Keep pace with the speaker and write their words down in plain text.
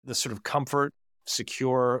the sort of comfort,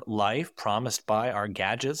 secure life promised by our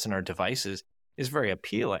gadgets and our devices is very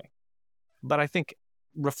appealing. But I think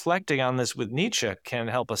reflecting on this with Nietzsche can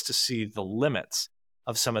help us to see the limits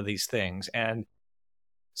of some of these things and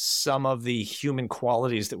some of the human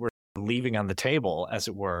qualities that we're leaving on the table, as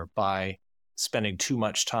it were, by spending too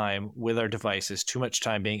much time with our devices, too much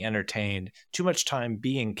time being entertained, too much time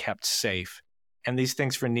being kept safe. And these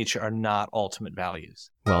things for Nietzsche are not ultimate values.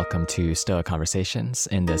 Welcome to Stoa Conversations.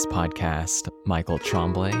 In this podcast, Michael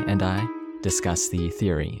Tremblay and I discuss the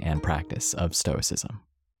theory and practice of Stoicism.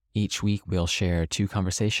 Each week, we'll share 2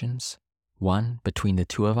 conversations, one between the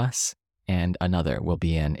two of us, and another will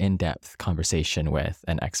be an in-depth conversation with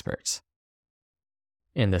an expert.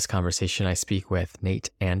 In this conversation, I speak with Nate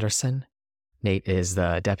Anderson. Nate is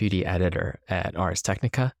the deputy editor at Ars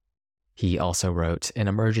Technica. He also wrote An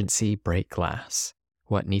Emergency Break Glass,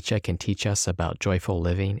 What Nietzsche Can Teach Us About Joyful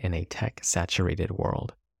Living in a Tech-Saturated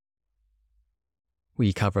World.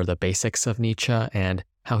 We cover the basics of Nietzsche and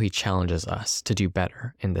how he challenges us to do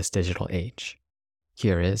better in this digital age.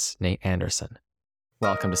 Here is Nate Anderson.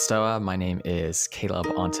 Welcome to Stoa. My name is Caleb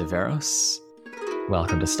Ontiveros.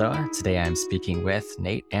 Welcome to Stoa. Today I'm speaking with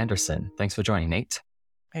Nate Anderson. Thanks for joining, Nate.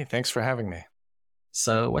 Hey, thanks for having me.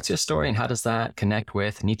 So what's your story and how does that connect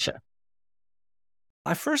with Nietzsche?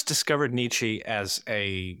 I first discovered Nietzsche as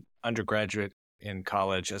an undergraduate in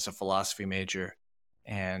college as a philosophy major,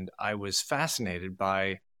 and I was fascinated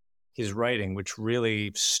by his writing, which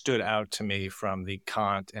really stood out to me from the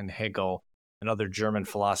Kant and Hegel and other German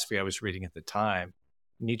philosophy I was reading at the time.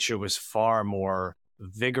 Nietzsche was far more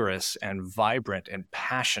vigorous and vibrant and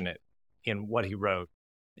passionate in what he wrote.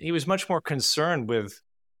 He was much more concerned with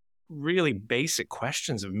really basic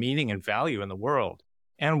questions of meaning and value in the world.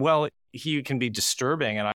 And while he can be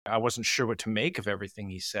disturbing, and I wasn't sure what to make of everything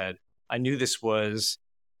he said, I knew this was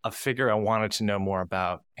a figure I wanted to know more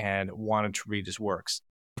about and wanted to read his works.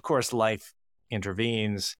 Of course, life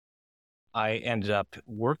intervenes. I ended up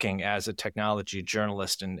working as a technology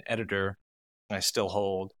journalist and editor. I still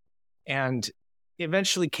hold. And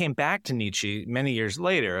eventually came back to Nietzsche many years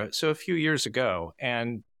later, so a few years ago,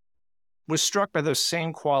 and was struck by those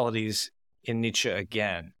same qualities in Nietzsche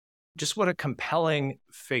again. Just what a compelling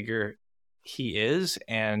figure he is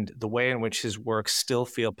and the way in which his works still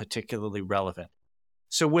feel particularly relevant.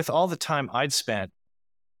 So with all the time I'd spent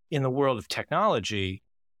in the world of technology,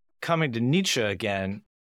 coming to Nietzsche again,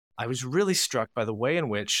 I was really struck by the way in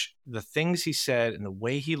which the things he said and the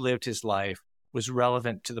way he lived his life was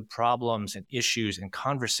relevant to the problems and issues and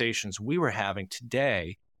conversations we were having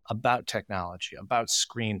today about technology, about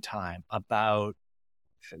screen time, about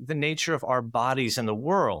the nature of our bodies in the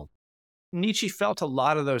world. Nietzsche felt a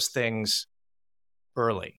lot of those things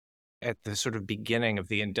early at the sort of beginning of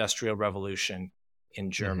the Industrial Revolution in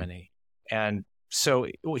Germany. And so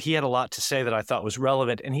he had a lot to say that I thought was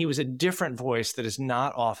relevant, and he was a different voice that is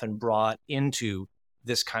not often brought into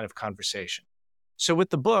this kind of conversation. So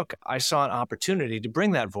with the book, I saw an opportunity to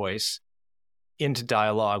bring that voice into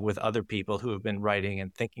dialogue with other people who have been writing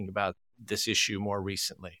and thinking about this issue more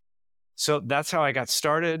recently. So that's how I got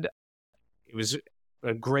started. It was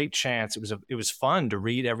a great chance. It was fun to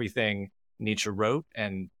read everything Nietzsche wrote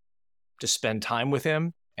and to spend time with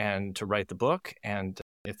him and to write the book. And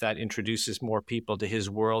if that introduces more people to his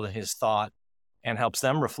world and his thought and helps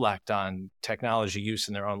them reflect on technology use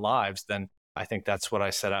in their own lives, then I think that's what I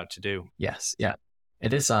set out to do. Yes, yeah.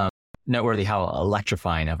 It is noteworthy how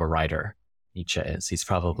electrifying of a writer Nietzsche is. He's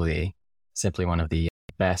probably simply one of the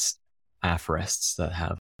best aphorists that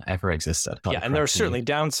have ever existed. Yeah, and there are certainly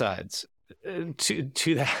downsides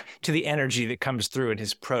to the energy that comes through in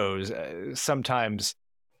his prose. Sometimes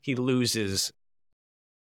he loses.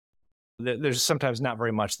 There's sometimes not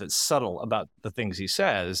very much that's subtle about the things he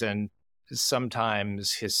says, and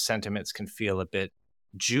sometimes his sentiments can feel a bit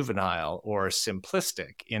juvenile or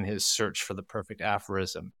simplistic in his search for the perfect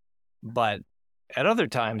aphorism. But at other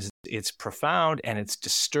times, it's profound and it's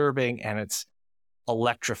disturbing and it's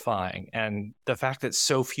electrifying. And the fact that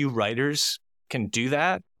so few writers can do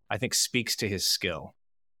that, I think, speaks to his skill.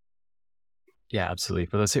 Yeah, absolutely.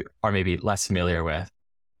 For those who are maybe less familiar with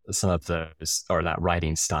some of those, or that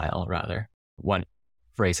writing style, rather, one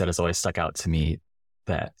phrase that has always stuck out to me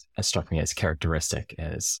that has struck me as characteristic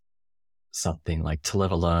is something like, to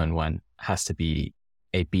live alone, one has to be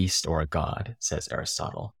a beast or a god, says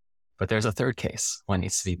Aristotle. But there's a third case. One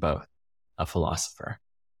needs to be both, a philosopher,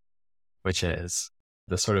 which is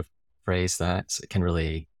the sort of phrase that can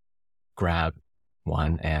really grab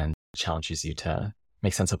one and challenges you to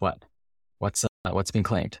make sense of what's being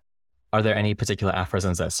claimed. Are there any particular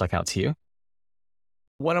aphorisms that stuck out to you?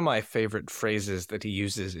 One of my favorite phrases that he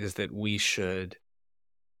uses is that we should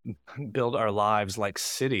build our lives like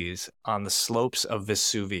cities on the slopes of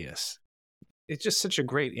Vesuvius. It's just such a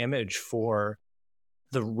great image for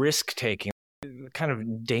the risk taking, the kind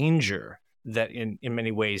of danger that in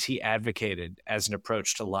many ways he advocated as an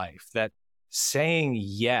approach to life, that saying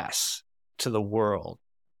yes to the world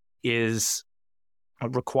is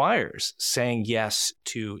requires saying yes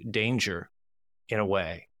to danger in a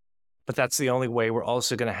way. But that's the only way we're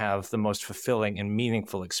also going to have the most fulfilling and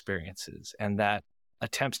meaningful experiences. And that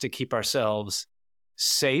attempts to keep ourselves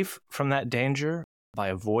safe from that danger by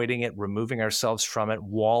avoiding it, removing ourselves from it,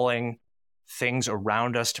 walling things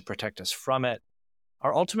around us to protect us from it,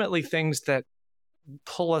 are ultimately things that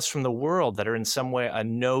pull us from the world, that are in some way a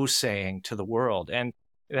no saying to the world. And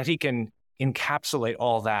that he can encapsulate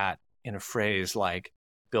all that in a phrase like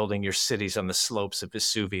building your cities on the slopes of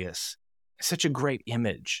Vesuvius. It's such a great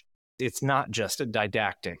image. It's not just a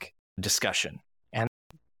didactic discussion. And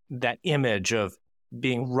that image of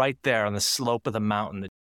being right there on the slope of the mountain that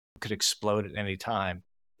could explode at any time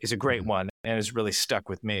is a great one and has really stuck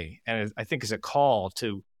with me. And I think is a call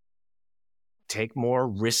to take more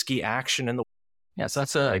risky action in the world. Yeah, so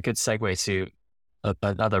that's a good segue to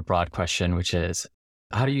another broad question, which is,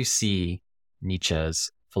 how do you see Nietzsche's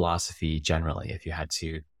philosophy generally, if you had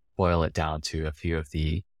to boil it down to a few of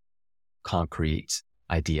the concrete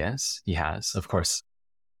ideas he has? Of course,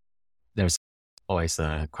 there's always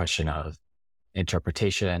the question of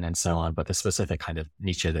interpretation and so on, but the specific kind of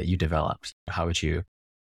Nietzsche that you developed, how would you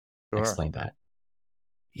explain that?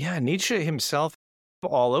 Yeah, Nietzsche himself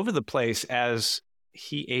all over the place as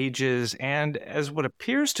he ages and as what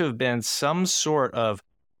appears to have been some sort of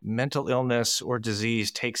mental illness or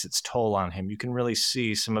disease takes its toll on him. You can really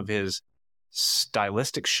see some of his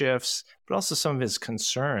stylistic shifts, but also some of his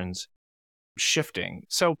concerns shifting.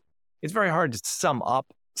 So it's very hard to sum up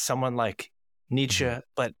someone like Nietzsche,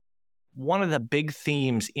 but one of the big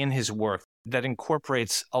themes in his work that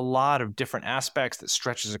incorporates a lot of different aspects, that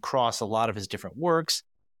stretches across a lot of his different works,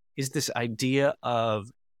 is this idea of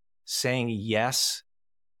saying yes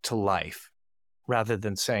to life rather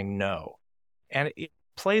than saying no. And it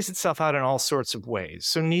plays itself out in all sorts of ways.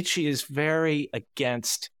 So Nietzsche is very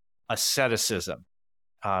against asceticism,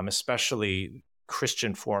 especially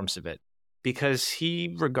Christian forms of it, because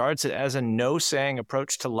he regards it as a no-saying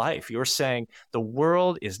approach to life. You're saying, the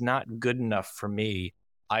world is not good enough for me.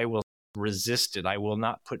 I will resist it. I will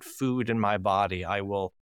not put food in my body. I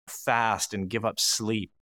will fast and give up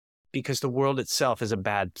sleep because the world itself is a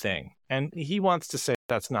bad thing. And he wants to say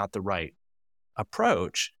that's not the right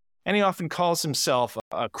approach. And he often calls himself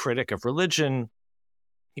a critic of religion.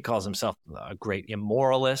 He calls himself a great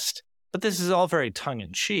immoralist. But this is all very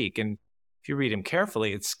tongue-in-cheek. And if you read him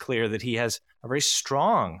carefully, it's clear that he has a very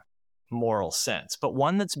strong moral sense, but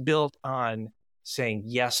one that's built on saying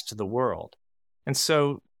yes to the world. And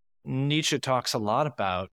so Nietzsche talks a lot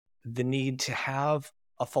about the need to have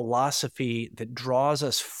a philosophy that draws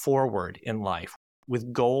us forward in life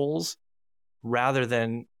with goals rather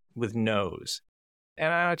than with no's.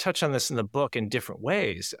 And I touch on this in the book in different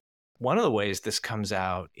ways. One of the ways this comes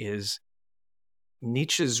out is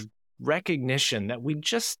Nietzsche's recognition that we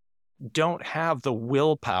just don't have the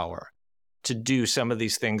willpower to do some of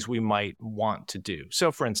these things we might want to do.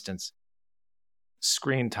 So for instance,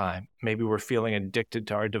 screen time. Maybe we're feeling addicted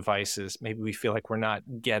to our devices. Maybe we feel like we're not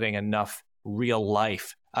getting enough real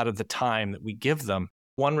life out of the time that we give them.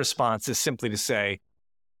 One response is simply to say,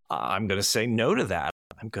 I'm going to say no to that.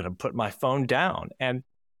 I'm going to put my phone down.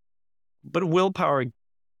 But willpower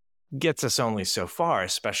gets us only so far,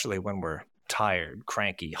 especially when we're tired,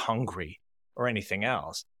 cranky, hungry, or anything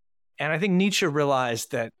else. And I think Nietzsche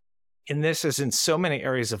realized that in this, as in so many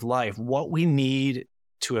areas of life, what we need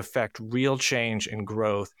to affect real change and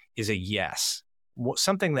growth is a yes,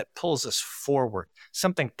 something that pulls us forward,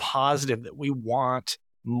 something positive that we want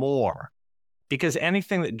more. Because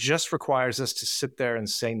anything that just requires us to sit there and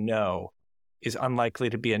say no is unlikely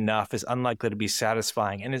to be enough, is unlikely to be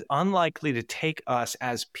satisfying, and is unlikely to take us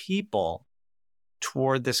as people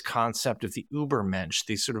toward this concept of the Übermensch,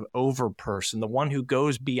 the sort of overperson, the one who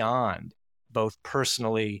goes beyond both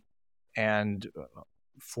personally and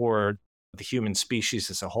for the human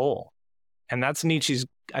species as a whole. And that's Nietzsche's,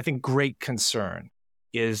 I think, great concern,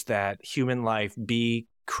 is that human life be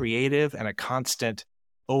creative and a constant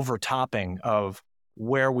overtopping of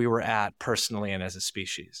where we were at personally and as a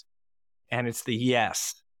species. And it's the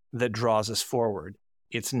yes that draws us forward.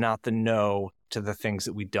 It's not the no to the things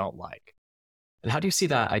that we don't like. And how do you see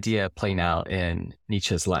that idea playing out in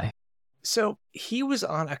Nietzsche's life? So he was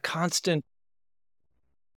on a constant,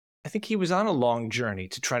 I think he was on a long journey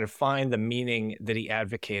to try to find the meaning that he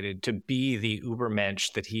advocated, to be the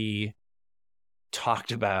Übermensch that he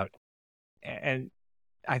talked about. And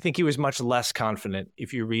I think he was much less confident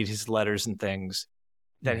if you read his letters and things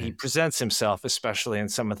than he presents himself, especially in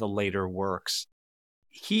some of the later works.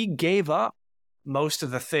 He gave up most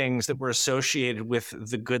of the things that were associated with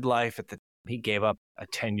the good life at the time. He gave up a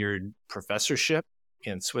tenured professorship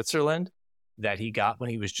in Switzerland that he got when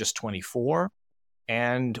he was just 24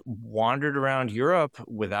 and wandered around Europe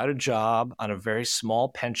without a job on a very small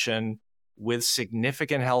pension with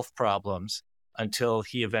significant health problems until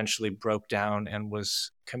he eventually broke down and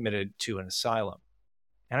was committed to an asylum.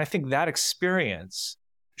 And I think that experience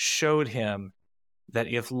showed him that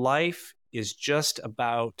if life is just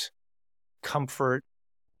about comfort,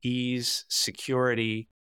 ease, security,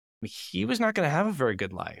 he was not going to have a very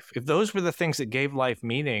good life. If those were the things that gave life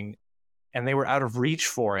meaning and they were out of reach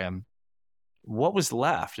for him, what was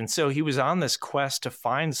left? And so he was on this quest to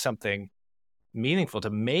find something meaningful, to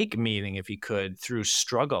make meaning, if he could, through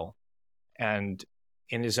struggle and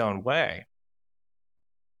in his own way.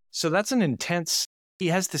 So that's an intense, he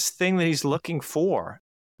has this thing that he's looking for,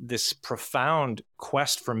 this profound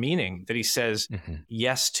quest for meaning that he says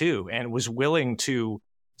yes to, and was willing to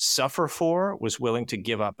suffer for, was willing to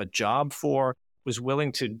give up a job for, was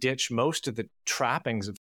willing to ditch most of the trappings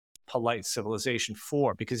of polite civilization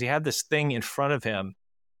for, because he had this thing in front of him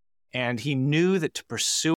and he knew that to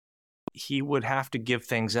pursue it, he would have to give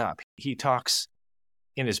things up. He talks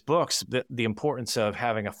in his books the importance of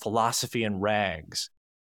having a philosophy in rags,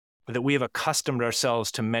 that we have accustomed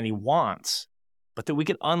ourselves to many wants, but that we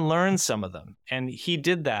can unlearn some of them. And he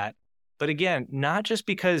did that. But again, not just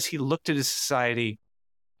because he looked at his society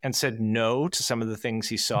and said no to some of the things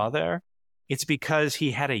he saw there. It's because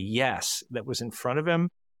he had a yes that was in front of him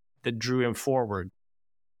that drew him forward.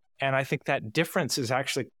 And I think that difference is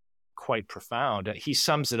actually quite profound. He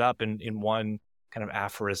sums it up in one kind of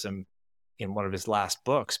aphorism in one of his last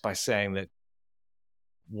books by saying that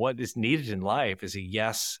what is needed in life is a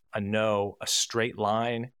yes, a no, a straight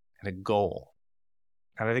line, and a goal.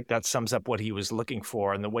 And I think that sums up what he was looking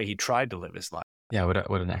for and the way he tried to live his life. Yeah,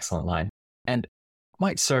 what an excellent line. And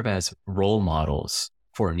might serve as role models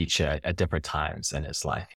for Nietzsche at different times in his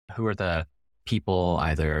life. Who are the people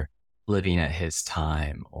either living at his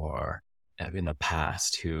time or in the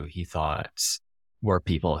past who he thought were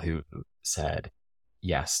people who said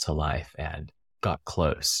yes to life and got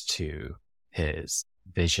close to his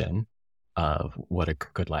vision of what a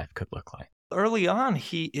good life could look like? Early on,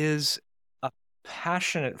 he is a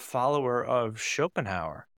passionate follower of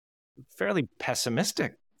Schopenhauer, fairly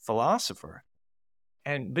pessimistic philosopher.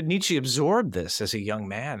 But Nietzsche absorbed this as a young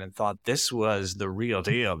man and thought this was the real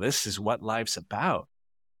deal. This is what life's about.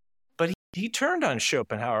 But he turned on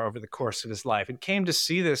Schopenhauer over the course of his life and came to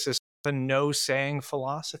see this as a no-saying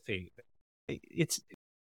philosophy. It's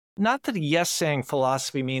not that a yes-saying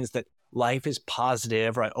philosophy means that life is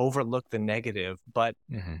positive or I overlook the negative, but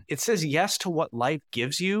it says yes to what life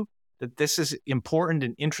gives you, that this is important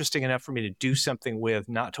and interesting enough for me to do something with,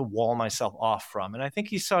 not to wall myself off from. And I think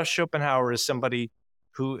he saw Schopenhauer as somebody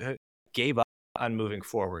who gave up on moving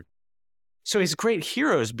forward. So his great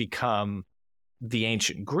heroes become the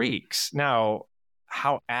ancient Greeks. Now,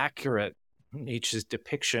 how accurate Nietzsche's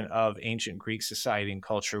depiction of ancient Greek society and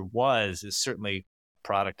culture was is certainly a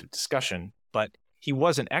product of discussion, but he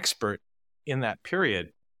was an expert in that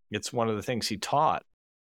period. It's one of the things he taught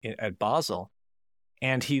at Basel.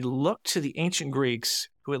 And he looked to the ancient Greeks,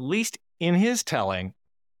 who at least in his telling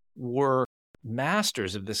were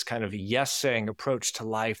masters of this kind of yes-saying approach to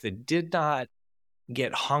life that did not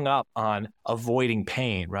get hung up on avoiding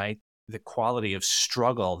pain, right? The quality of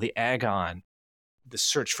struggle, the agon, the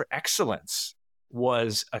search for excellence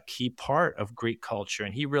was a key part of Greek culture.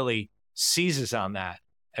 And he really seizes on that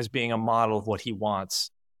as being a model of what he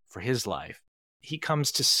wants for his life. He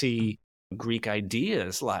comes to see Greek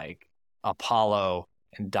ideas like Apollo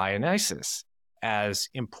and Dionysus as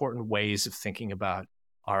important ways of thinking about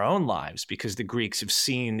our own lives, because the Greeks have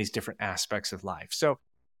seen these different aspects of life. So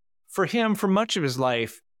for him, for much of his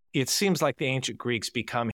life, it seems like the ancient Greeks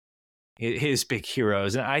become his big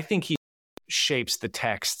heroes. And I think he shapes the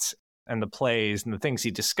texts and the plays and the things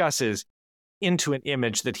he discusses into an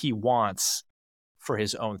image that he wants for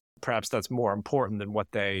his own. Perhaps that's more important than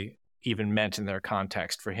what they even meant in their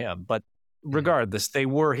context for him. But regardless, they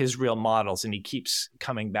were his real models, and he keeps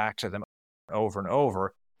coming back to them over and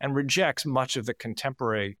over and rejects much of the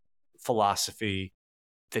contemporary philosophy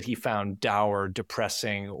that he found dour,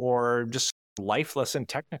 depressing, or just lifeless and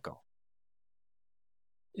technical.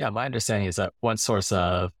 Yeah, my understanding is that one source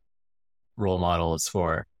of role models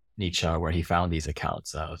for Nietzsche, where he found these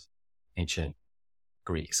accounts of ancient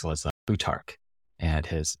Greeks, was Plutarch and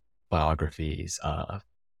his biographies of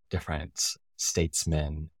different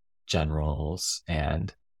statesmen, generals,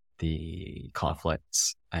 and the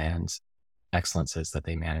conflicts and excellences that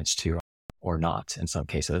they manage to, or not in some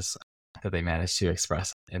cases, that they manage to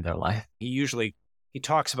express in their life. He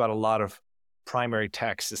talks about a lot of primary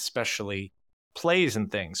texts, especially plays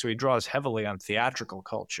and things. So he draws heavily on theatrical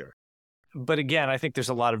culture. But again, I think there's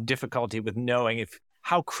a lot of difficulty with knowing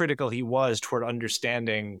how critical he was toward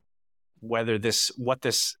understanding whether what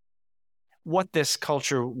this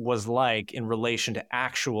culture was like in relation to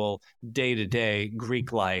actual day-to-day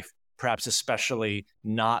Greek life, perhaps especially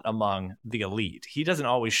not among the elite. He doesn't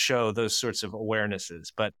always show those sorts of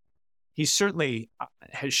awarenesses, but he certainly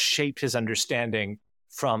has shaped his understanding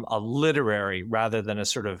from a literary rather than a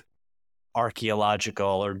sort of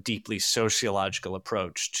archaeological or deeply sociological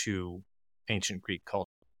approach to ancient Greek culture.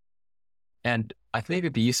 And I think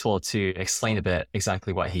it'd be useful to explain a bit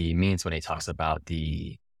exactly what he means when he talks about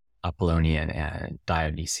the Apollonian and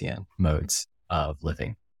Dionysian modes of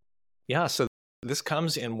living. Yeah, so this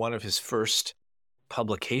comes in one of his first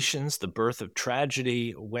publications, The Birth of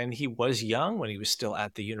Tragedy, when he was young, when he was still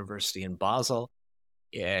at the university in Basel.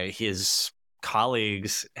 His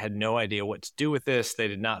colleagues had no idea what to do with this. They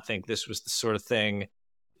did not think this was the sort of thing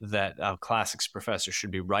that a classics professor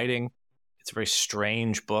should be writing. It's a very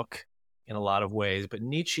strange book in a lot of ways, but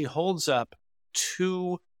Nietzsche holds up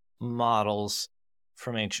two models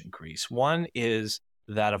from ancient Greece. One is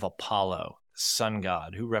that of Apollo, sun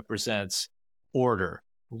god, who represents order,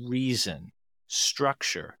 reason,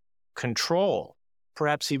 structure, control,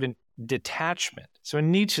 perhaps even detachment. So in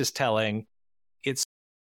Nietzsche's telling, it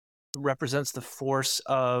represents the force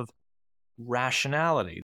of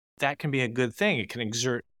rationality. That can be a good thing. It can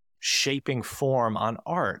exert shaping form on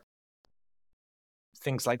art.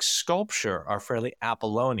 Things like sculpture are fairly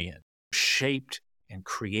Apollonian, shaped and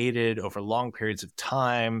created over long periods of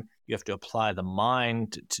time. You have to apply the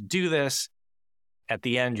mind to do this. At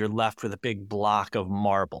the end, you're left with a big block of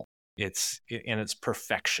marble. It's in its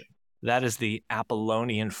perfection. That is the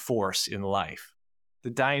Apollonian force in life. The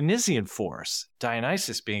Dionysian force,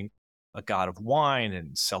 Dionysus being a god of wine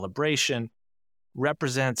and celebration,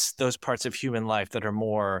 represents those parts of human life that are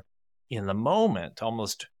more in the moment,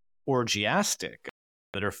 almost orgiastic,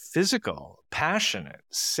 that are physical, passionate,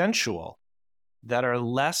 sensual, that are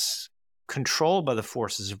less controlled by the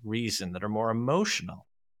forces of reason, that are more emotional.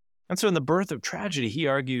 And so in The Birth of Tragedy, he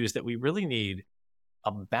argues that we really need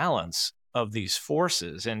a balance of these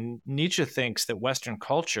forces. And Nietzsche thinks that Western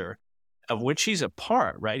culture, of which he's a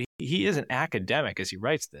part, right? He is an academic as he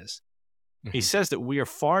writes this. Mm-hmm. He says that we are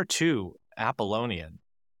far too Apollonian.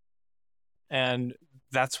 And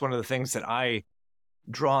that's one of the things that I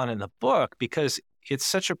draw on in the book, because it's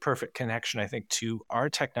such a perfect connection, I think, to our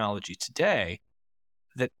technology today,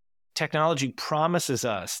 that technology promises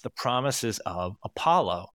us the promises of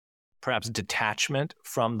Apollo, perhaps detachment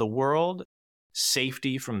from the world,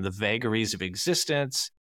 safety from the vagaries of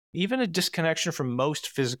existence, even a disconnection from most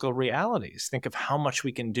physical realities. Think of how much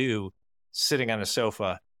we can do sitting on a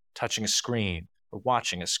sofa, touching a screen, or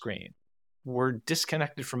watching a screen. We're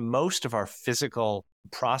disconnected from most of our physical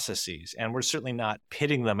processes, and we're certainly not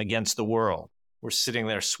pitting them against the world. We're sitting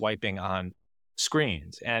there swiping on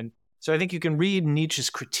screens. And so I think you can read Nietzsche's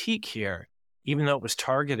critique here, even though it was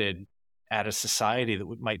targeted at a society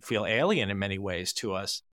that might feel alien in many ways to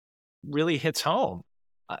us, really hits home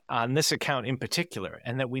on this account in particular,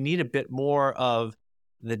 and that we need a bit more of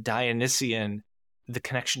the Dionysian, the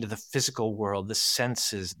connection to the physical world, the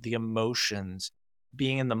senses, the emotions,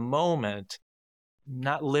 being in the moment,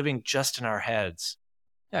 not living just in our heads.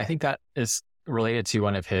 Yeah, I think that is related to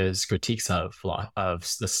one of his critiques of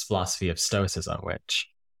this philosophy of Stoicism, which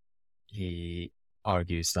he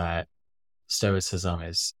argues that Stoicism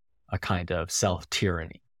is a kind of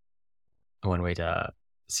self-tyranny. One way to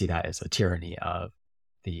see that is a tyranny of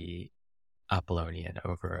the Apollonian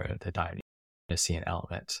over the Dionysian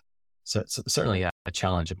element. So it's certainly a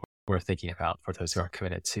challenge worth thinking about for those who are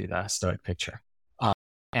committed to the Stoic picture.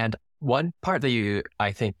 And one part that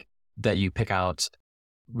I think that you pick out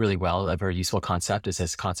really well, a very useful concept, is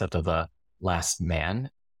this concept of the last man.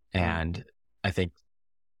 And I think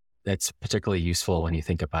that's particularly useful when you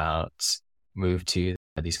think about move to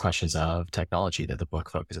these questions of technology that the book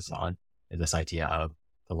focuses on, is this idea of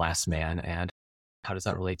the last man, and how does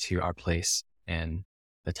that relate to our place in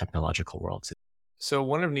the technological world? So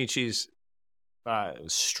one of Nietzsche's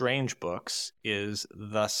strange books is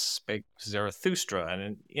Thus Spake Zarathustra,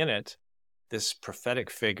 and in it, this prophetic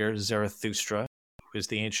figure, Zarathustra, who is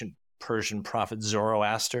the ancient Persian prophet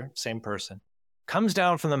Zoroaster, same person, comes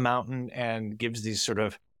down from the mountain and gives these sort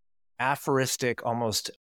of aphoristic, almost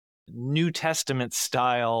New Testament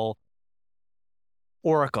style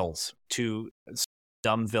oracles to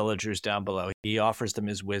dumb villagers down below. He offers them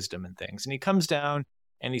his wisdom and things. And he comes down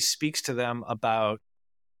and he speaks to them about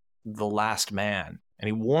the last man. And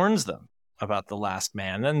he warns them about the last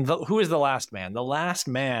man. And who is the last man? The last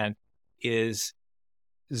man is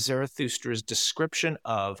Zarathustra's description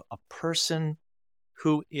of a person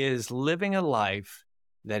who is living a life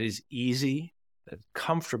that is easy, that is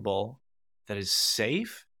comfortable, that is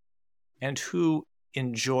safe, and who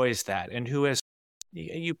enjoys that, and who has,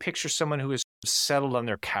 you picture someone who is settled on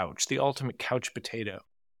their couch, the ultimate couch potato,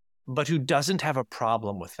 but who doesn't have a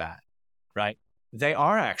problem with that, right? They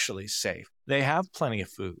are actually safe. They have plenty of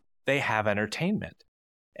food. They have entertainment.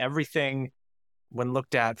 Everything, when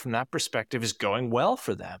looked at from that perspective, is going well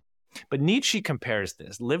for them. But Nietzsche compares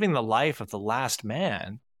this. Living the life of the last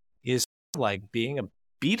man is like being a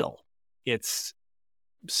beetle. It's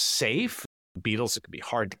safe. Beetles, it can be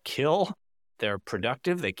hard to kill. They're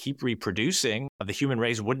productive. They keep reproducing. The human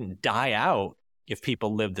race wouldn't die out if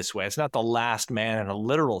people lived this way. It's not the last man in a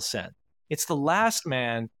literal sense. It's the last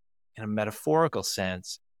man in a metaphorical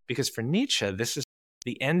sense, because for Nietzsche, this is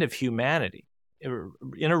the end of humanity.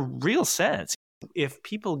 In a real sense, if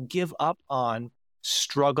people give up on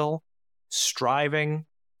struggle, striving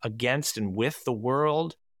against and with the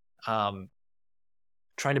world, trying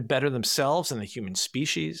to better themselves and the human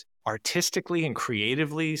species, artistically and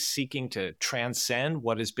creatively seeking to transcend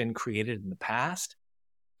what has been created in the past,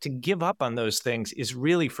 to give up on those things is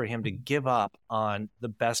really for him to give up on the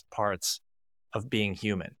best parts of being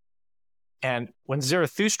human. And when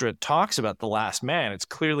Zarathustra talks about the last man, it's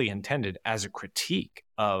clearly intended as a critique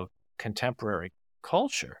of contemporary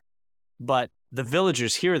culture. But the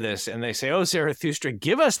villagers hear this and they say, "Oh, Zarathustra,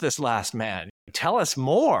 give us this last man. Tell us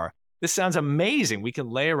more. This sounds amazing. We can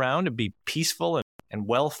lay around and be peaceful and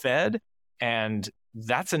well-fed, and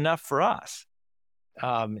that's enough for us."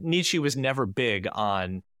 Nietzsche was never big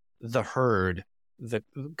on the herd, the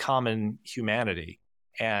common humanity,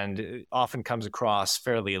 and often comes across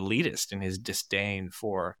fairly elitist in his disdain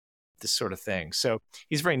for this sort of thing. So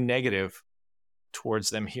he's very negative towards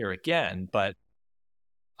them here again, but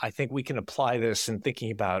I think we can apply this in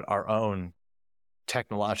thinking about our own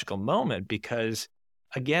technological moment, because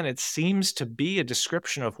again, it seems to be a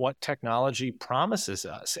description of what technology promises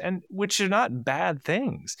us, and which are not bad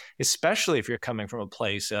things, especially if you're coming from a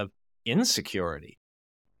place of insecurity.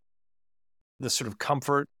 The sort of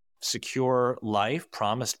comfort, secure life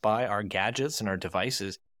promised by our gadgets and our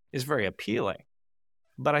devices is very appealing.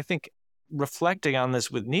 But I think reflecting on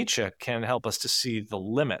this with Nietzsche can help us to see the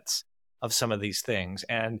limits of some of these things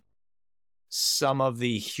and some of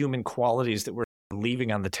the human qualities that we're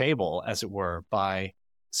leaving on the table, as it were, by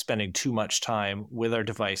spending too much time with our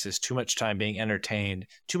devices, too much time being entertained,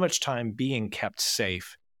 too much time being kept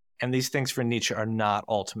safe. And these things for Nietzsche are not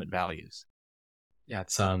ultimate values. Yeah,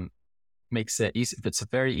 it's makes it easy. It's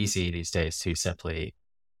very easy these days to simply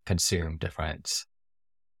consume different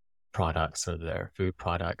products, or their food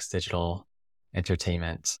products, digital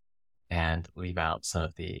entertainment, and leave out some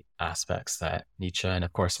of the aspects that Nietzsche and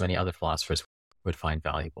of course many other philosophers would find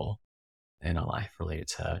valuable in a life related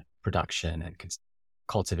to production and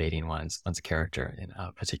cultivating one's character in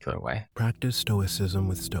a particular way. Practice Stoicism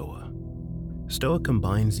with Stoa. Stoa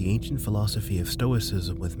combines the ancient philosophy of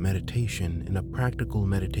Stoicism with meditation in a practical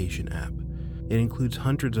meditation app. It includes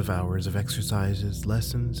hundreds of hours of exercises,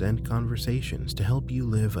 lessons, and conversations to help you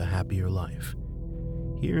live a happier life.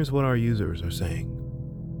 Here's what our users are saying.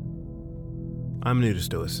 I'm new to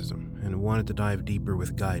Stoicism and wanted to dive deeper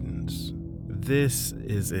with guidance. This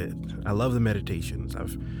is it. I love the meditations.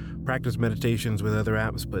 I've practiced meditations with other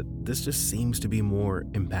apps, but this just seems to be more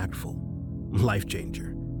impactful. Life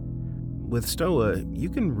changer. With Stoa, you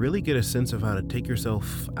can really get a sense of how to take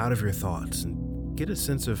yourself out of your thoughts and get a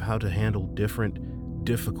sense of how to handle different,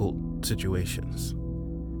 difficult situations.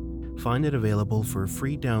 Find it available for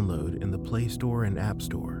free download in the Play Store and App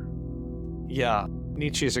Store. Yeah,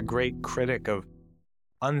 Nietzsche is a great critic of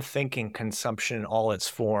unthinking consumption in all its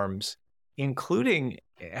forms, including,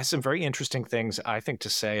 has some very interesting things, I think, to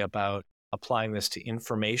say about applying this to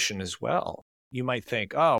information as well. You might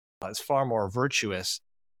think, oh, it's far more virtuous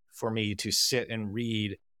for me to sit and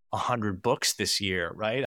read 100 books this year,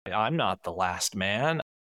 right? I'm not the last man.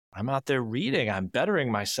 I'm out there reading. I'm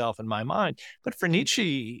bettering myself in my mind. But for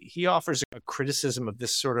Nietzsche, he offers a criticism of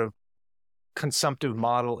this sort of consumptive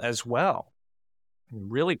model as well. He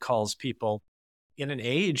really calls people in an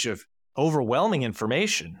age of overwhelming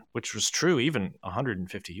information, which was true even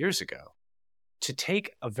 150 years ago, to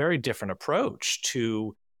take a very different approach,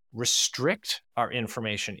 to restrict our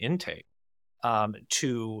information intake,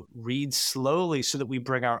 to read slowly so that we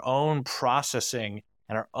bring our own processing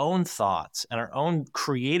and our own thoughts and our own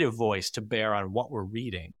creative voice to bear on what we're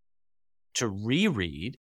reading, to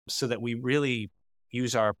reread so that we really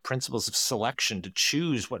use our principles of selection to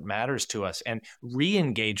choose what matters to us and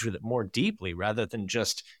re-engage with it more deeply rather than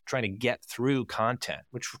just trying to get through content,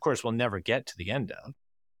 which of course we'll never get to the end of.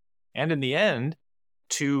 And in the end,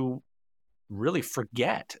 to really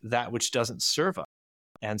forget that which doesn't serve us.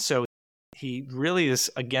 And so he really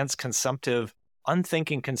is against consumptive,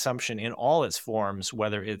 unthinking consumption in all its forms,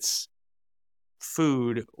 whether it's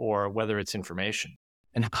food or whether it's information.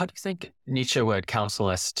 And how do you think Nietzsche would counsel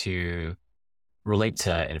us to relate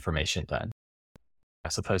to information then? I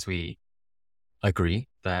suppose we agree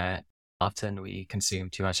that often we consume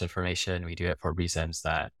too much information. We do it for reasons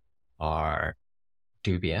that are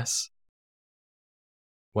dubious.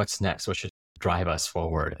 What's next? What should drive us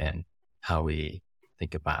forward in how we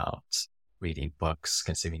think about reading books,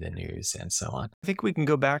 consuming the news, and so on? I think we can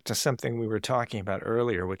go back to something we were talking about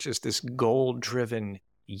earlier, which is this goal-driven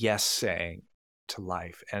yes saying to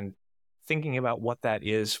life and thinking about what that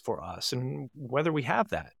is for us and whether we have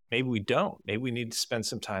that. Maybe we don't. Maybe we need to spend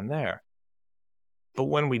some time there. But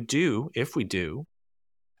when we do, if we do,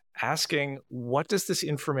 asking, what does this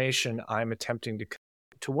information I'm attempting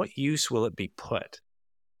to what use will it be put?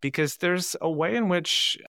 Because there's a way in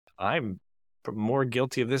which I'm more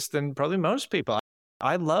guilty of this than probably most people.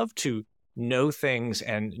 I love to know things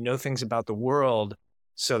and know things about the world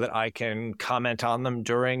so that I can comment on them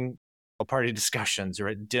during party discussions or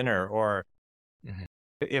at dinner, or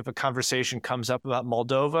if a conversation comes up about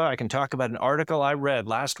Moldova, I can talk about an article I read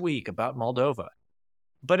last week about Moldova.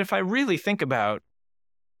 But if I really think about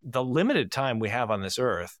the limited time we have on this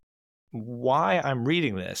earth, why I'm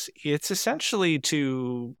reading this, it's essentially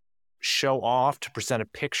to show off, to present a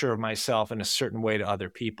picture of myself in a certain way to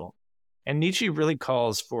other people. And Nietzsche really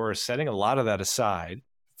calls for setting a lot of that aside,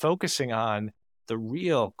 focusing on the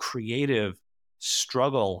real creative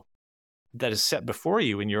struggle that is set before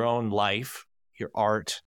you in your own life, your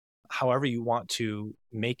art, however you want to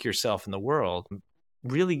make yourself in the world,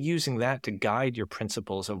 really using that to guide your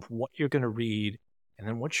principles of what you're going to read and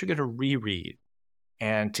then what you're going to reread,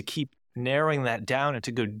 and to keep narrowing that down and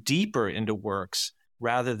to go deeper into works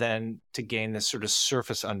rather than to gain this sort of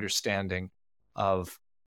surface understanding of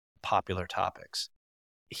popular topics.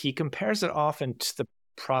 He compares it often to the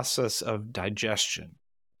process of digestion.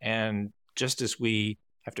 And just as we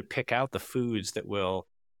have to pick out the foods that will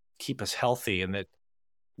keep us healthy and that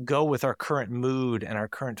go with our current mood and our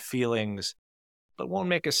current feelings, but won't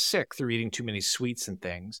make us sick through eating too many sweets and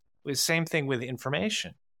things, it's the same thing with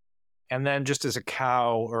information. And then just as a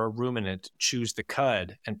cow or a ruminant chews the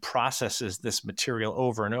cud and processes this material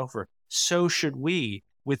over and over, so should we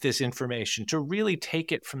with this information, to really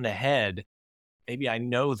take it from the head. Maybe I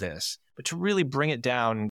know this, but to really bring it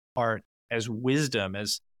down art as wisdom,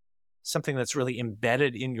 as something that's really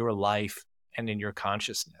embedded in your life and in your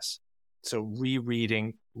consciousness. So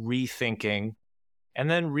rereading, rethinking, and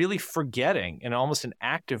then really forgetting in almost an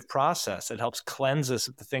active process that helps cleanse us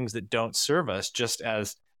of the things that don't serve us, just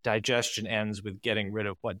as digestion ends with getting rid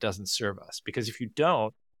of what doesn't serve us. Because if you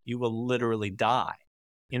don't, you will literally die.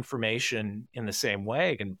 Information in the same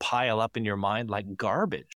way can pile up in your mind like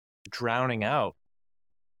garbage, drowning out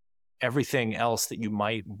everything else that you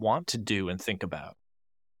might want to do and think about.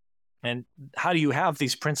 And how do you have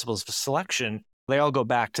these principles of selection? They all go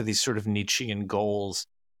back to these sort of Nietzschean goals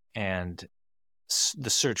and the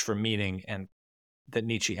search for meaning and that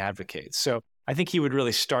Nietzsche advocates. So I think he would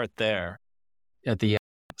really start there. Yeah, the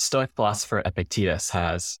Stoic philosopher Epictetus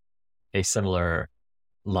has a similar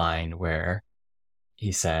line where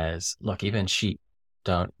he says, look, even sheep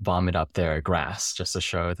don't vomit up their grass just to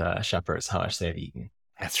show the shepherds how much they've eaten.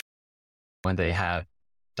 That's right. When they have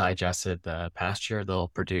digested the pasture, they'll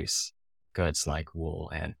produce goods like wool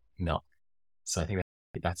and milk. So I think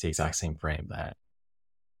that's the exact same frame that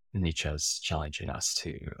Nietzsche's challenging us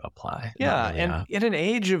to apply. Yeah, and in an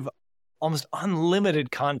age of almost unlimited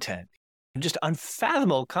content, just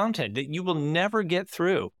unfathomable content that you will never get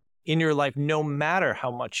through in your life, no matter how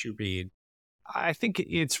much you read, I think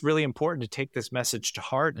it's really important to take this message to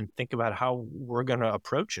heart and think about how we're going to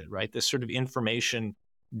approach it, right? This sort of information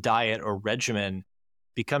diet or regimen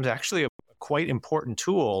becomes actually a quite important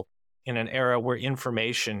tool in an era where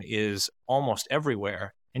information is almost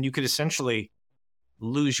everywhere. And you could essentially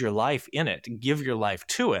lose your life in it, give your life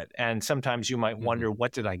to it. And sometimes you might wonder,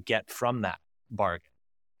 what did I get from that bargain?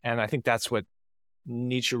 And I think that's what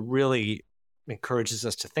Nietzsche really encourages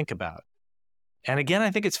us to think about. And again, I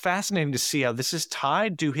think it's fascinating to see how this is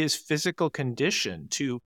tied to his physical condition,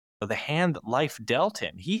 to the hand that life dealt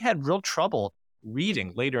him. He had real trouble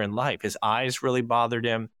reading later in life. His eyes really bothered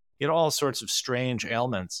him. He had all sorts of strange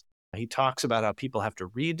ailments. He talks about how people have to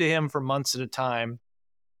read to him for months at a time.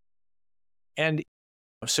 And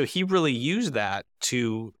so he really used that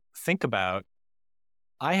to think about,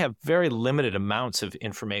 I have very limited amounts of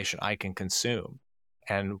information I can consume.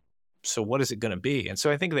 And so what is it going to be? And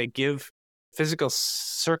so I think they give physical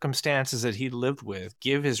circumstances that he lived with,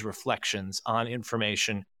 give his reflections on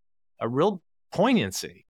information a real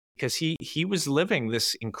poignancy, because he was living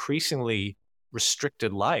this increasingly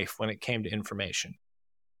restricted life when it came to information.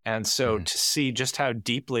 And so to see just how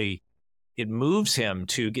deeply it moves him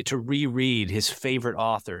to get to reread his favorite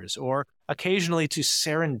authors, or occasionally to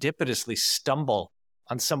serendipitously stumble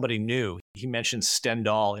on somebody new. He mentions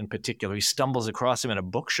Stendhal in particular. He stumbles across him in a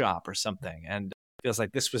bookshop or something and feels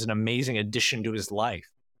like this was an amazing addition to his life.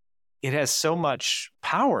 It has so much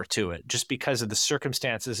power to it just because of the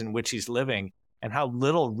circumstances in which he's living and how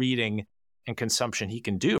little reading and consumption he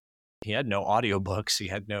can do. He had no audiobooks. He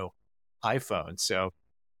had no iPhone. So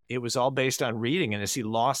it was all based on reading. And as he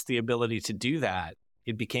lost the ability to do that,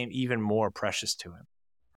 it became even more precious to him.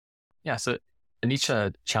 Yeah. So Nietzsche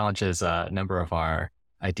challenges a number of our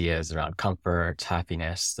ideas around comfort,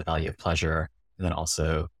 happiness, the value of pleasure, and then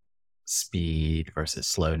also speed versus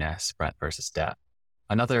slowness, breadth versus depth.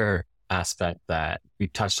 Another aspect that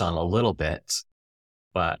we've touched on a little bit,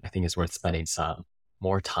 but I think is worth spending some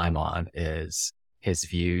more time on, is his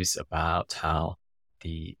views about how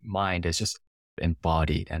the mind is just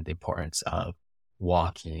embodied and the importance of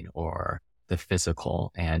walking or the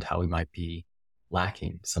physical, and how we might be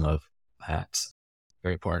lacking some of that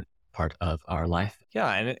very important part of our life.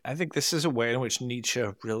 Yeah, and I think this is a way in which Nietzsche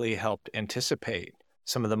really helped anticipate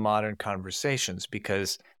some of the modern conversations,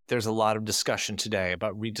 because there's a lot of discussion today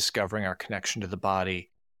about rediscovering our connection to the body,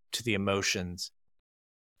 to the emotions,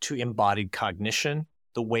 to embodied cognition,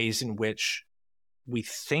 the ways in which we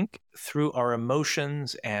think through our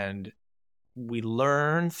emotions and we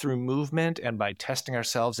learn through movement and by testing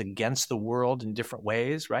ourselves against the world in different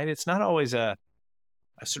ways, right? It's not always a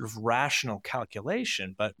sort of rational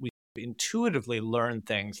calculation, but we intuitively learn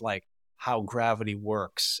things like how gravity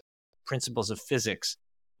works, principles of physics,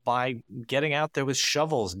 by getting out there with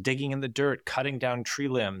shovels, digging in the dirt, cutting down tree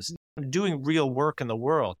limbs, doing real work in the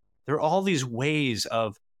world. There are all these ways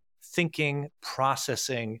of thinking,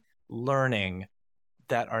 processing, learning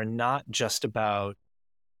that are not just about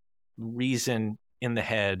reason in the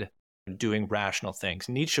head, doing rational things.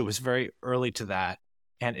 Nietzsche was very early to that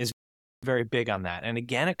and is very big on that. And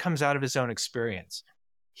again, it comes out of his own experience.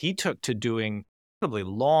 He took to doing incredibly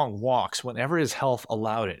long walks whenever his health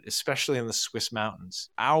allowed it, especially in the Swiss mountains,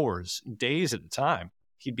 hours, days at a time.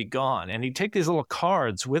 He'd be gone, and he'd take these little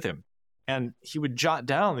cards with him, and he would jot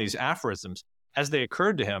down these aphorisms as they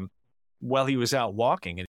occurred to him while he was out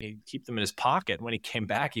walking, and he'd keep them in his pocket. When he came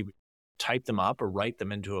back, he would type them up or write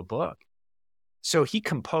them into a book. So he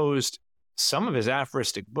composed some of his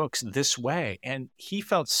aphoristic books this way, and he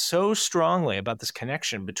felt so strongly about this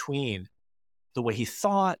connection between the way he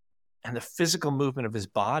thought and the physical movement of his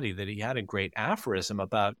body that he had a great aphorism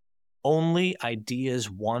about only ideas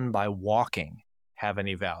won by walking have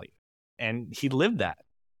any value. And he lived that.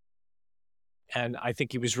 And I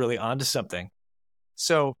think he was really onto something.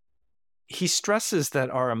 So he stresses that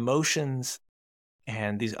our emotions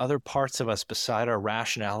and these other parts of us beside our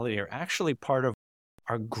rationality are actually part of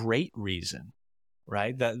our great reason,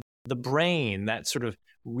 right? That the brain, that sort of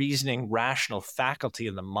reasoning, rational faculty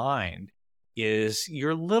in the mind, is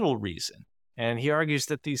your little reason. And he argues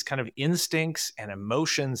that these kind of instincts and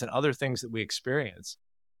emotions and other things that we experience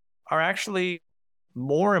are actually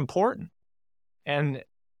more important. And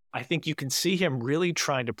I think you can see him really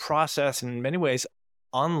trying to process and in many ways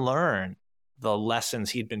unlearn the lessons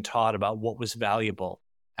he'd been taught about what was valuable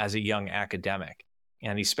as a young academic.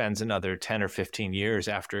 And he spends another 10 or 15 years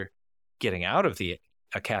after getting out of the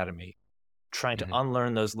academy trying to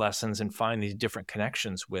unlearn those lessons and find these different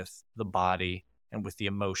connections with the body and with the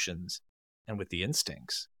emotions and with the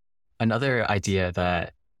instincts. Another idea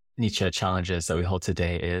that Nietzsche challenges that we hold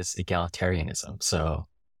today is egalitarianism. So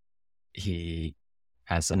he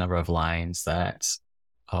has a number of lines that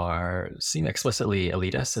seem explicitly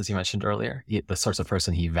elitist, as you mentioned earlier. The sorts of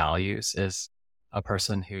person he values is a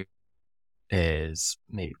person who is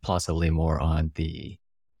maybe plausibly more on the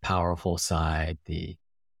powerful side, the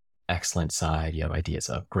excellent side. You have ideas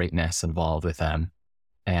of greatness involved with them.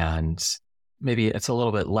 And maybe it's a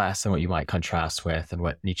little bit less than what you might contrast with and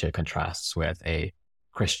what Nietzsche contrasts with a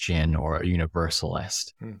Christian or a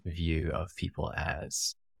universalist view of people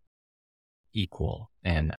as equal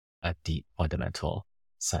in a deep fundamental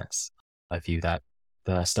sense. A view that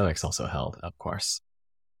the Stoics also held, of course.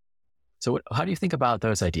 So how do you think about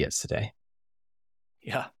those ideas today?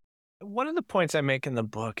 Yeah, One of the points I make in the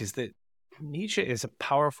book is that Nietzsche is a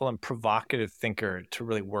powerful and provocative thinker to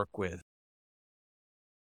really work with.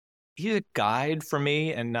 He's a guide for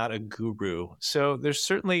me and not a guru. So there's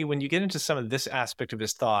certainly, when you get into some of this aspect of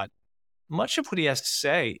his thought, much of what he has to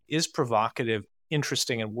say is provocative,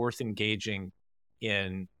 interesting, and worth engaging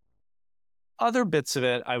in. Other bits of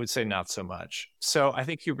it, I would say not so much. So I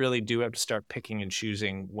think you really do have to start picking and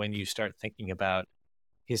choosing when you start thinking about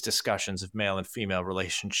his discussions of male and female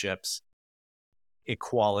relationships,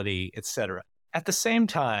 equality, etc. At the same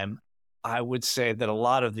time, I would say that a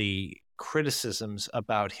lot of the criticisms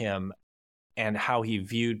about him and how he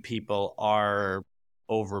viewed people are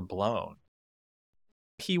overblown.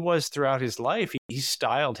 He was, throughout his life, he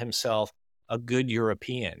styled himself a good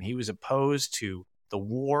European. He was opposed to the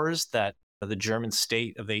wars that the German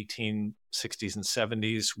state of the 1860s and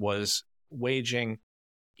 70s was waging.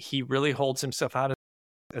 He really holds himself out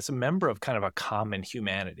as a member of kind of a common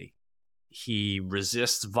humanity. He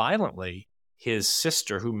resists violently his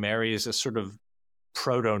sister, who marries a sort of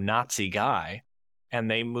proto-Nazi guy, and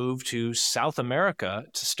they move to South America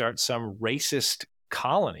to start some racist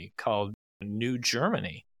colony called New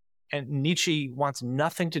Germany. And Nietzsche wants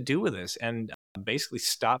nothing to do with this and basically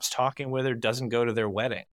stops talking with her, doesn't go to their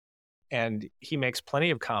wedding. And he makes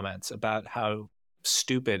plenty of comments about how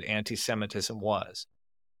stupid anti-Semitism was.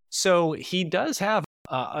 So he does have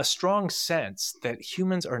a strong sense that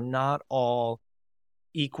humans are not all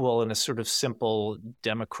equal in a sort of simple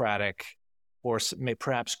democratic or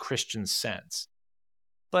perhaps Christian sense.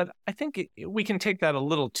 But I think we can take that a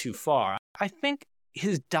little too far. I think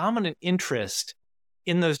his dominant interest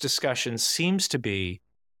in those discussions seems to be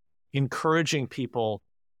encouraging people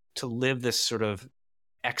to live this sort of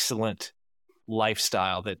excellent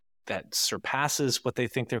lifestyle that surpasses what they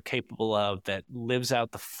think they're capable of, that lives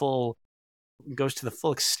out goes to the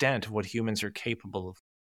full extent of what humans are capable of.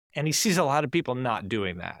 And he sees a lot of people not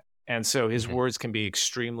doing that. And so his words can be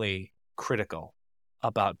extremely critical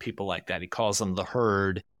about people like that. He calls them the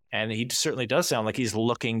herd, and he certainly does sound like he's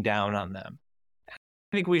looking down on them. I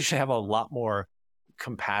think we should have a lot more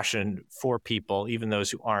compassion for people, even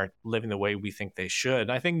those who aren't living the way we think they should.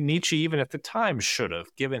 And I think Nietzsche, even at the time, should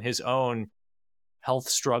have, given his own health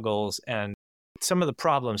struggles and some of the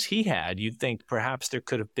problems he had. You'd think perhaps there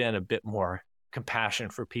could have been a bit more compassion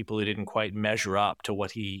for people who didn't quite measure up to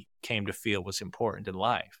what he came to feel was important in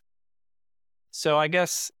life. So I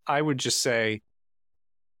guess I would just say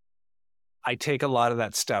I take a lot of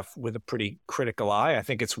that stuff with a pretty critical eye. I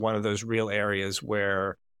think it's one of those real areas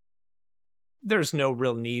where there's no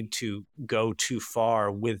real need to go too far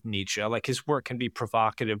with Nietzsche. Like, his work can be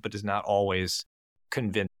provocative, but is not always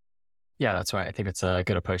convincing. Yeah, that's right. I think it's a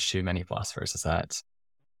good approach to many philosophers, is that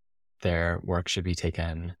their work should be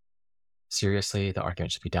taken seriously, the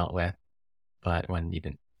argument should be dealt with, but when you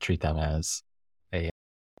didn't treat them as a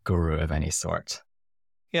guru of any sort.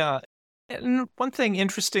 Yeah. And one thing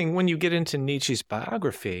interesting when you get into Nietzsche's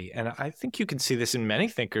biography, and I think you can see this in many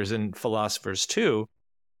thinkers and philosophers too,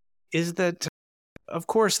 is that, of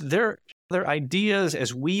course, their ideas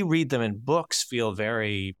as we read them in books feel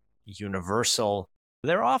very universal.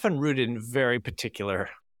 They're often rooted in very particular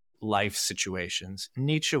life situations.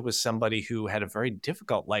 Nietzsche was somebody who had a very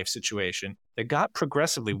difficult life situation that got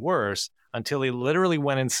progressively worse until he literally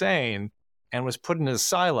went insane and was put in an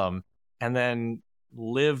asylum, and then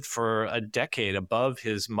lived for a decade above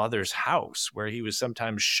his mother's house, where he was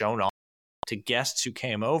sometimes shown off to guests who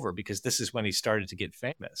came over, because this is when he started to get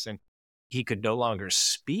famous and he could no longer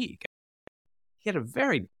speak. He had a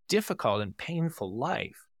very difficult and painful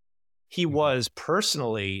life. He was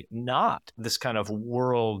personally not this kind of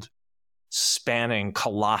world-spanning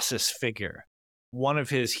colossus figure.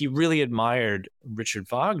 He really admired Richard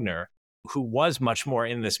Wagner, who was much more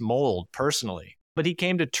in this mold personally, but he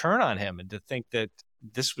came to turn on him and to think that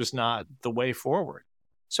this was not the way forward.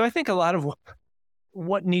 So I think a lot of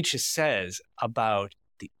what Nietzsche says about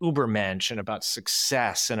the Übermensch and about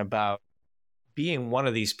success and about being one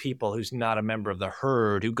of these people who's not a member of the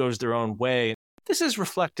herd, who goes their own way, this is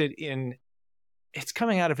reflected it's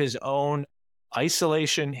coming out of his own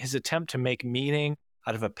isolation, his attempt to make meaning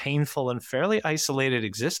out of a painful and fairly isolated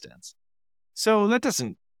existence. So that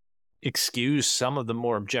doesn't excuse some of the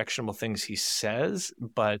more objectionable things he says,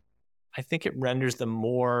 but I think it renders them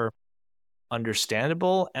more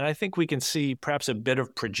understandable. And I think we can see perhaps a bit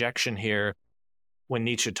of projection here when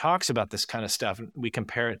Nietzsche talks about this kind of stuff. We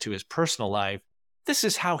compare it to his personal life. This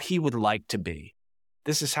is how he would like to be.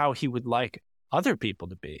 This is how he would like other people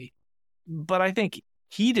to be. But I think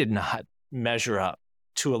he did not measure up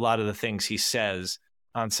to a lot of the things he says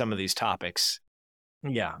on some of these topics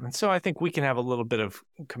Yeah. And so I think we can have a little bit of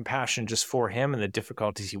compassion just for him and the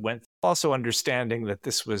difficulties he went through. Also understanding that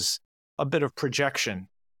this was a bit of projection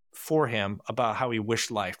for him about how he wished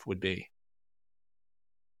life would be.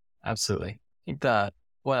 Absolutely. I think that,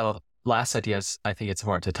 well, last ideas I think it's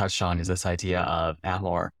important to touch on is this idea of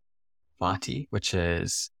amor fati, which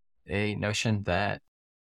is a notion that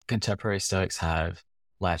contemporary Stoics have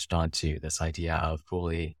latched onto, this idea of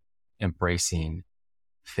fully embracing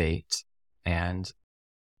fate and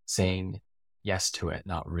saying yes to it,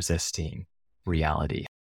 not resisting reality.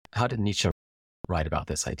 How did Nietzsche write about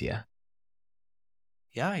this idea?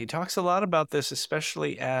 Yeah, he talks a lot about this,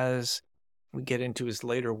 especially as we get into his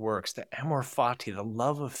later works, the amor fati, the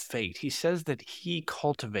love of fate. He says that he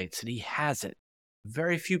cultivates it, he has it.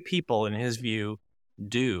 Very few people, in his view,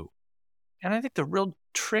 do. And I think the real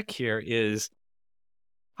trick here is,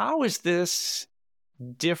 how is this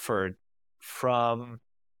differed from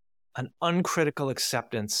an uncritical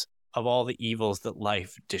acceptance of all the evils that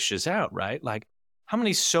life dishes out, right? Like, how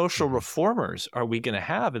many social reformers are we going to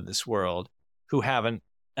have in this world who have an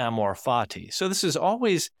amor fati? So this is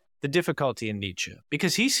always the difficulty in Nietzsche,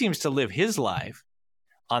 because he seems to live his life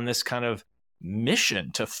on this kind of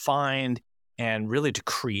mission to find and really to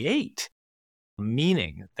create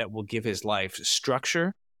meaning that will give his life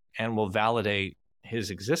structure and will validate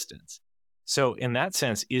his existence. So in that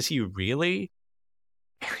sense, is he really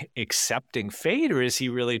accepting fate, or is he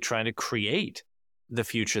really trying to create the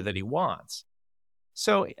future that he wants?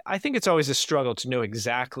 So I think it's always a struggle to know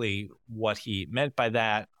exactly what he meant by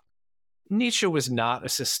that. Nietzsche was not a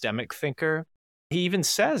systemic thinker. He even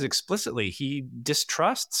says explicitly he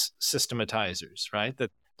distrusts systematizers, right?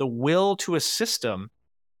 That the will to a system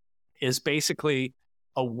is basically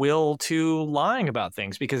a will to lying about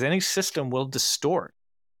things, because any system will distort.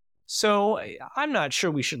 So I'm not sure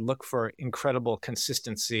we should look for incredible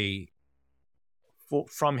consistency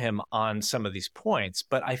from him on some of these points,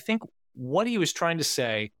 but I think what he was trying to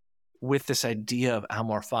say with this idea of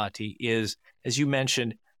amor fati is, as you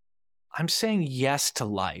mentioned, I'm saying yes to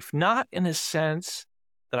life, not in a sense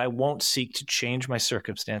that I won't seek to change my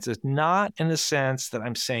circumstances, not in the sense that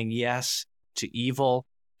I'm saying yes to evil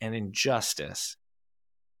and injustice.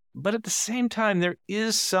 But at the same time, there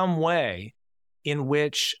is some way in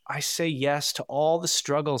which I say yes to all the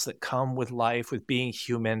struggles that come with life, with being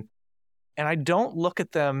human. And I don't look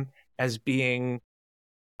at them as being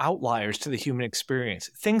outliers to the human experience,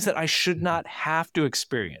 things that I should not have to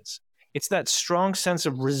experience. It's that strong sense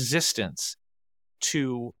of resistance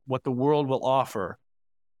to what the world will offer,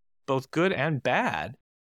 both good and bad,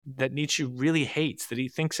 that Nietzsche really hates, that he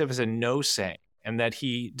thinks of as a no saying, and that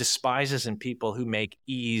he despises in people who make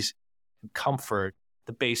ease and comfort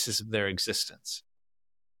the basis of their existence.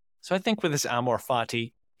 So I think with this amor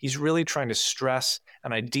fati, he's really trying to stress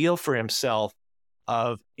an ideal for himself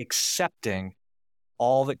of accepting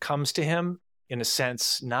all that comes to him, in a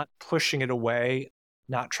sense, not pushing it away,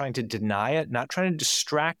 not trying to deny it, not trying to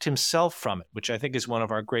distract himself from it, which I think is one of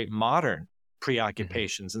our great modern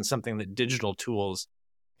preoccupations and something that digital tools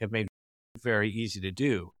have made very easy to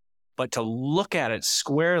do. But to look at it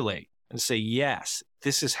squarely and say, yes,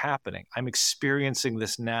 this is happening. I'm experiencing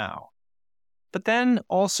this now. But then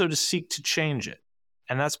also to seek to change it.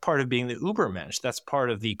 And that's part of being the Übermensch. That's part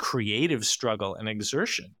of the creative struggle and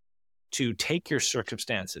exertion, to take your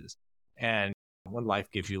circumstances, and when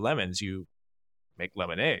life gives you lemons, you make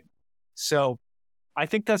lemonade. So I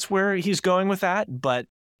think that's where he's going with that, but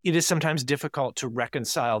it is sometimes difficult to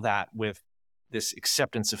reconcile that with this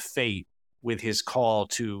acceptance of fate, with his call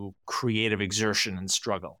to creative exertion and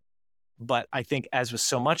struggle. But I think, as with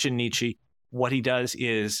so much in Nietzsche, what he does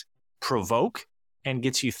is provoke and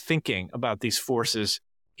gets you thinking about these forces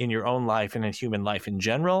in your own life and in human life in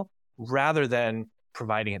general, rather than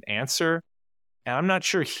providing an answer. And I'm not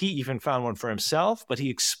sure he even found one for himself, but he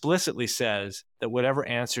explicitly says that whatever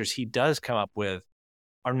answers he does come up with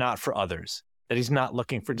are not for others, that he's not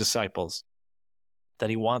looking for disciples, that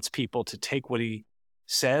he wants people to take what he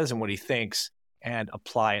says and what he thinks and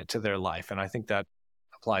apply it to their life. And I think that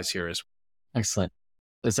applies here as well. Excellent.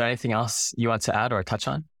 Is there anything else you want to add or touch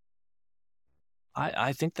on?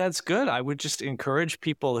 I think that's good. I would just encourage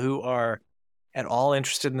people who are at all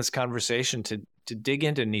interested in this conversation to dig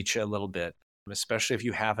into Nietzsche a little bit, especially if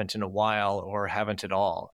you haven't in a while or haven't at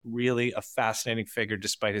all. Really a fascinating figure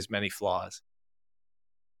despite his many flaws.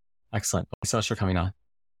 Excellent. Thanks so much for coming on.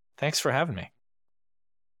 Thanks for having me.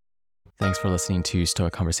 Thanks for listening to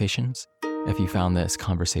Stoic Conversations. If you found this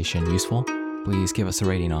conversation useful, please give us a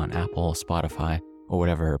rating on Apple, Spotify, or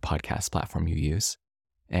whatever podcast platform you use,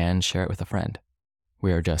 and share it with a friend.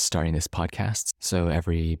 We are just starting this podcast, so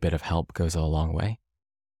every bit of help goes a long way.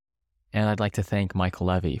 And I'd like to thank Michael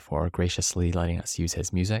Levy for graciously letting us use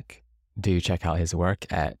his music. Do check out his work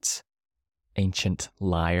at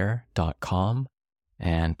ancientlyre.com.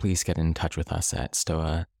 And please get in touch with us at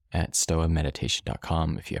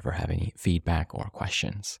stoameditation.com if you ever have any feedback or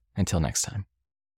questions. Until next time.